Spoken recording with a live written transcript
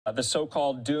The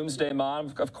so-called Doomsday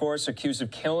mom, of course, accused of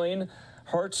killing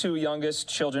her two youngest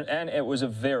children, and it was a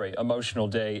very emotional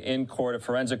day in court. A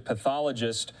forensic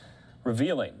pathologist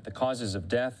revealing the causes of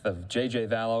death of J.J.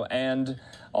 Vallow and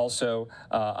also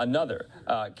another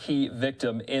key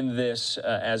victim in this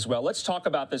as well. Let's talk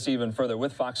about this even further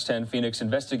with Fox 10 Phoenix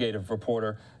investigative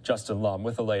reporter Justin Lum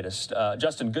with the latest.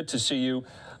 Justin, good to see you.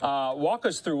 Walk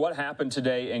us through what happened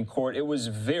today in court. It was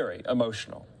very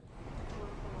emotional.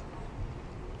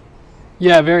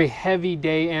 Yeah, a very heavy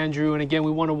day, Andrew. And again, we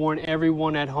want to warn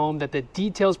everyone at home that the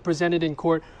details presented in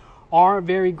court are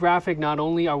very graphic. Not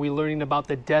only are we learning about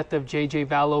the death of J.J.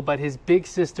 Vallow, but his big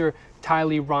sister,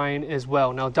 Tylee Ryan, as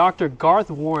well. Now, Dr.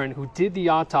 Garth Warren, who did the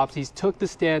autopsies, took the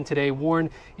stand today. Warren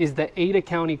is the Ada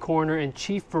County coroner and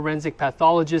chief forensic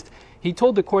pathologist. He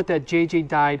told the court that J.J.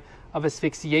 died of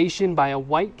asphyxiation by a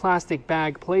white plastic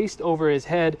bag placed over his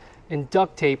head and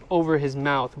duct tape over his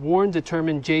mouth. Warren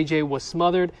determined J.J. was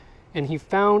smothered, and he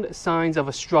found signs of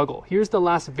a struggle. Here's the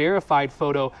last verified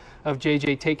photo of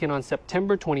J.J. taken on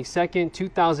September 22nd,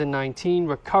 2019,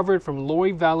 recovered from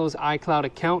Lori Vallow's iCloud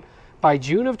account. By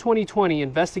June of 2020,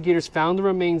 investigators found the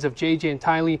remains of J.J. and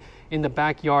Tylee in the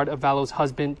backyard of Vallow's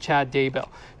husband, Chad Daybell.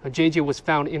 Now, J.J. was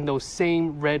found in those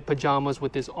same red pajamas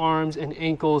with his arms and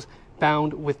ankles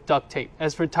bound with duct tape.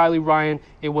 As for Tylee Ryan,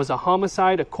 it was a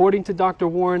homicide, according to Dr.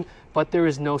 Warren, but there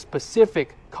is no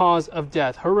specific cause of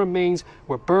death. Her remains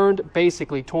were burned,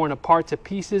 basically torn apart to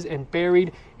pieces and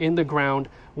buried in the ground.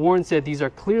 Warren said these are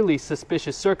clearly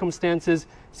suspicious circumstances,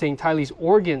 saying Tylee's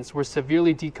organs were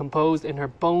severely decomposed and her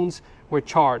bones were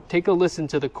charred. Take a listen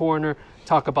to the coroner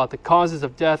talk about the causes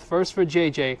of death, first for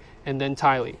JJ and then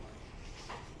Tylee.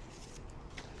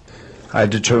 I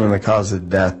determined the cause of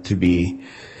death to be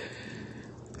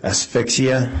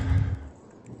asphyxia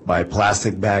by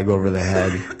plastic bag over the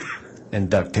head and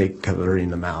duct tape covering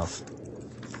the mouth.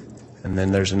 And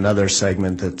then there's another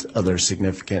segment that's other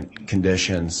significant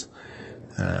conditions.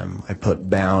 I put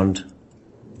bound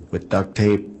with duct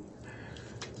tape,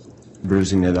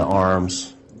 bruising to the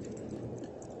arms,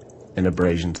 and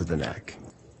abrasion to the neck.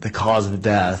 The cause of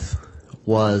death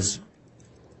was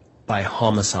by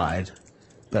homicide,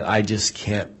 but I just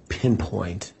can't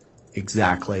pinpoint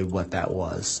exactly what that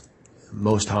was.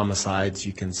 Most homicides,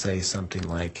 you can say something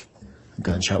like a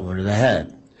gunshot wound to the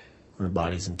head when the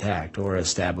body's intact, or a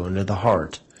stab wound to the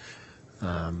heart.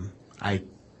 I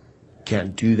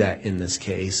can't do that in this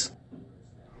case.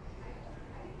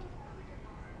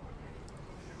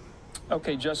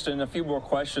 Okay, Justin, a few more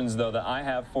questions, though, that I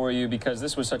have for you, because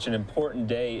this was such an important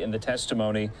day in the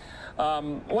testimony.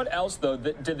 What else, though,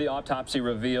 did the autopsy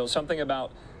reveal? Something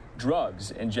about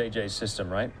drugs in JJ's system,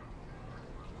 right?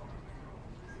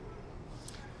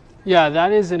 Yeah,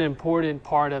 that is an important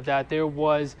part of that. There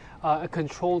was a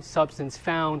controlled substance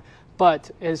found,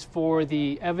 but as for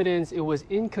the evidence, it was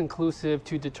inconclusive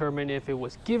to determine if it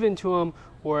was given to him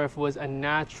or if it was a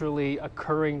naturally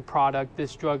occurring product.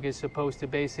 This drug is supposed to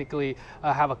basically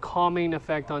have a calming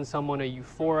effect on someone, a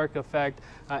euphoric effect.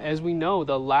 As we know,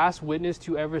 the last witness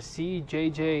to ever see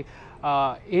JJ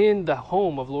in the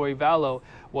home of Lori Vallow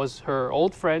was her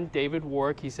old friend, David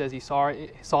Warwick. He says he saw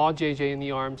JJ in the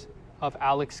arms of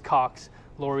Alex Cox,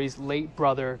 Lori's late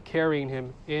brother, carrying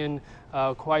him in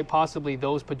quite possibly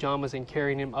those pajamas and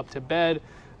carrying him up to bed.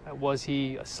 Was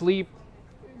he asleep?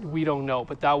 We don't know,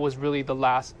 but that was really the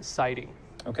last sighting.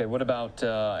 Okay, what about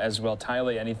as well,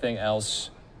 Tylee? Anything else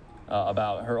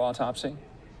about her autopsy?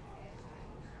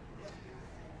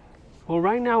 Well,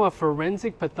 right now, a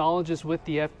forensic pathologist with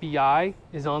the FBI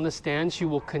is on the stand. She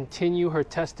will continue her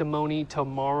testimony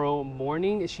tomorrow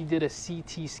morning. She did a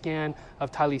CT scan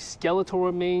of Tylee's skeletal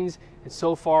remains, and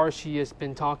so far she has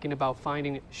been talking about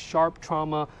finding sharp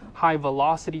trauma, high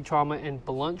velocity trauma, and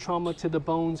blunt trauma to the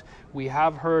bones. We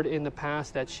have heard in the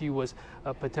past that she was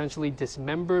potentially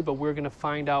dismembered, but we're going to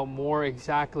find out more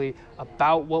exactly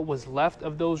about what was left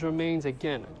of those remains.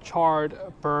 Again, charred,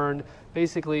 burned,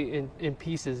 basically in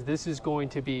pieces. This is going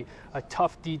to be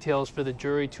tough details for the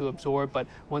jury to absorb, but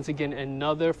once again,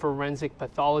 another forensic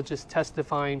pathologist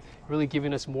testifying, really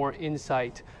giving us more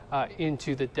insight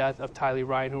into the death of Tylee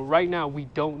Ryan, who right now we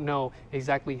don't know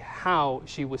exactly how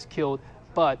she was killed,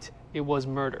 but it was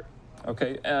murder.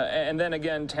 Okay, and then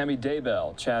again, Tammy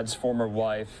Daybell, Chad's former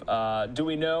wife, do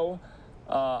we know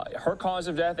her cause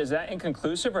of death? Is that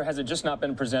inconclusive, or has it just not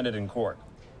been presented in court?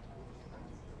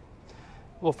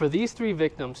 Well, for these three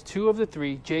victims, two of the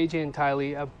three, JJ and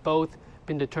Tylee, have both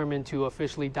been determined to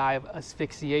officially die of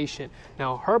asphyxiation.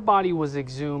 Now, her body was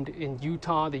exhumed in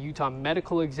Utah. The Utah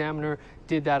medical examiner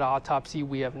did that autopsy.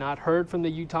 We have not heard from the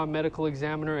Utah medical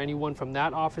examiner, anyone from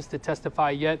that office to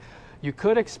testify yet. you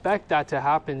could expect that to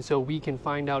happen so we can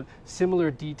find out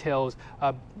similar details,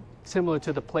 similar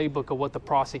to the playbook of what the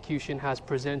prosecution has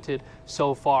presented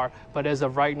so far. But as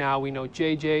of right now, we know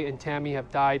JJ and Tammy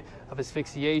have died of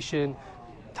asphyxiation.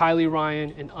 Tylee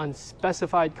Ryan, an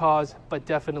unspecified cause, but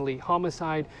definitely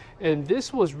homicide. And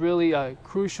this was really a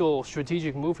crucial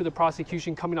strategic move for the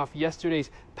prosecution, coming off yesterday's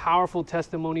powerful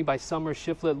testimony by Summer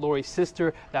Shiflett, Lori's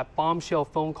sister, that bombshell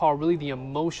phone call, really the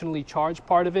emotionally charged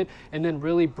part of it, and then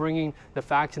really bringing the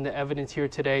facts and the evidence here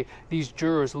today, these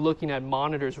jurors looking at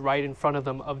monitors right in front of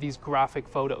them of these graphic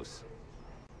photos.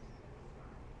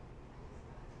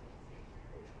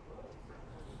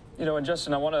 You know, and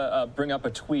Justin, I want to bring up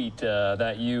a tweet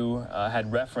that you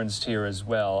had referenced here as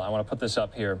well. I want to put this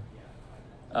up here.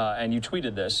 And you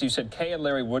tweeted this. You said, Kay and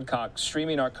Larry Woodcock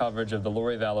streaming our coverage of the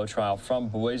Lori Vallow trial from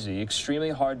Boise. Extremely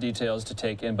hard details to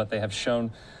take in, but they have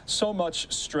shown so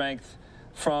much strength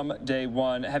from day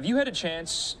one. Have you had a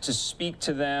chance to speak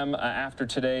to them after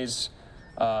today's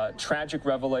tragic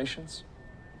revelations?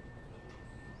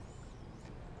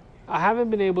 I haven't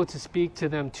been able to speak to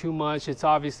them too much. It's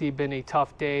obviously been a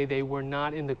tough day. They were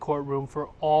not in the courtroom for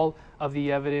all of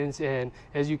the evidence, and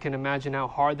as you can imagine how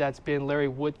hard that's been. Larry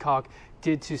Woodcock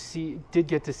did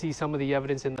get to see some of the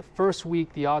evidence in the first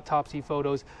week, the autopsy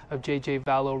photos of JJ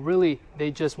Vallow. Really,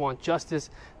 they just want justice.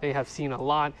 They have seen a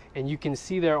lot, and you can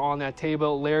see there on that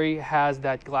table, Larry has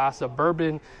that glass of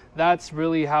bourbon. That's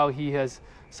really how he has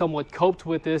somewhat coped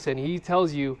with this, and he'll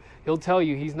tell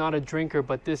you he's not a drinker,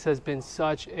 but this has been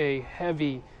such a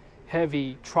heavy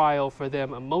trial for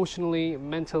them emotionally,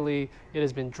 mentally. It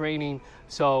has been draining.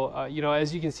 So, you know,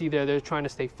 as you can see there, they're trying to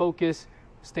stay focused,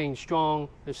 staying strong.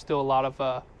 There's still a lot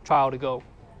of trial to go.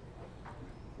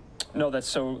 No, that's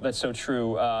so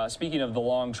true. Speaking of the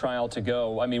long trial to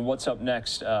go, I mean, what's up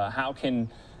next? How can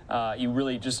you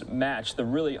really just match the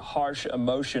really harsh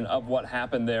emotion of what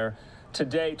happened there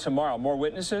today, tomorrow? More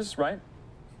witnesses, right?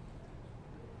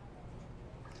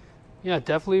 Yeah,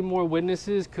 definitely more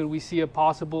witnesses. Could we see a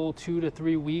possible 2 to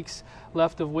 3 weeks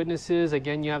left of witnesses?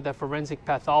 Again, you have that forensic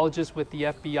pathologist with the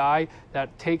FBI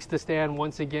that takes the stand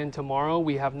once again tomorrow.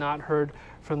 We have not heard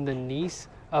from the niece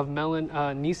of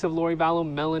Lori Vallow,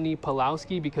 Melanie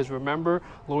Pawlowski, because remember,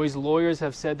 Lori's lawyers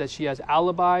have said that she has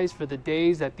alibis for the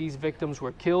days that these victims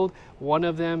were killed. One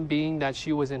of them being that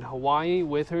she was in Hawaii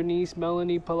with her niece,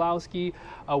 Melanie Pawlowski,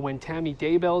 when Tammy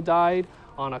Daybell died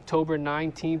on October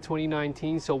 19,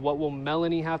 2019. So what will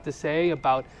Melanie have to say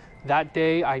about that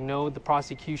day? I know the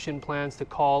prosecution plans to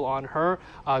call on her.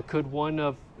 Could one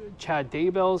of Chad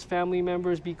Daybell's family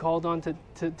members be called on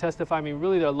to testify? I mean,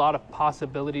 really, there are a lot of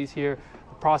possibilities here.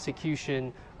 The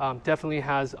prosecution definitely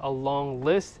has a long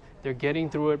list. They're getting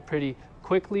through it pretty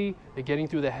quickly. They're getting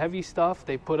through the heavy stuff.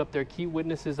 They put up their key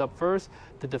witnesses up first.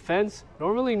 The defense,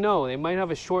 don't really know. They might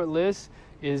have a short list.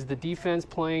 Is the defense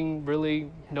playing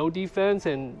really no defense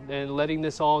and letting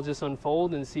this all just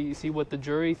unfold and see what the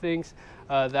jury thinks?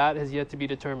 That has yet to be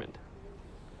determined.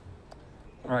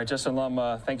 All right, Justin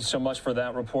Lum, thank you so much for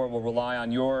that report. We'll rely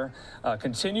on your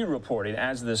continued reporting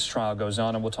as this trial goes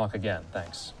on, and we'll talk again.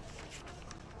 Thanks.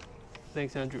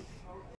 Thanks, Andrew.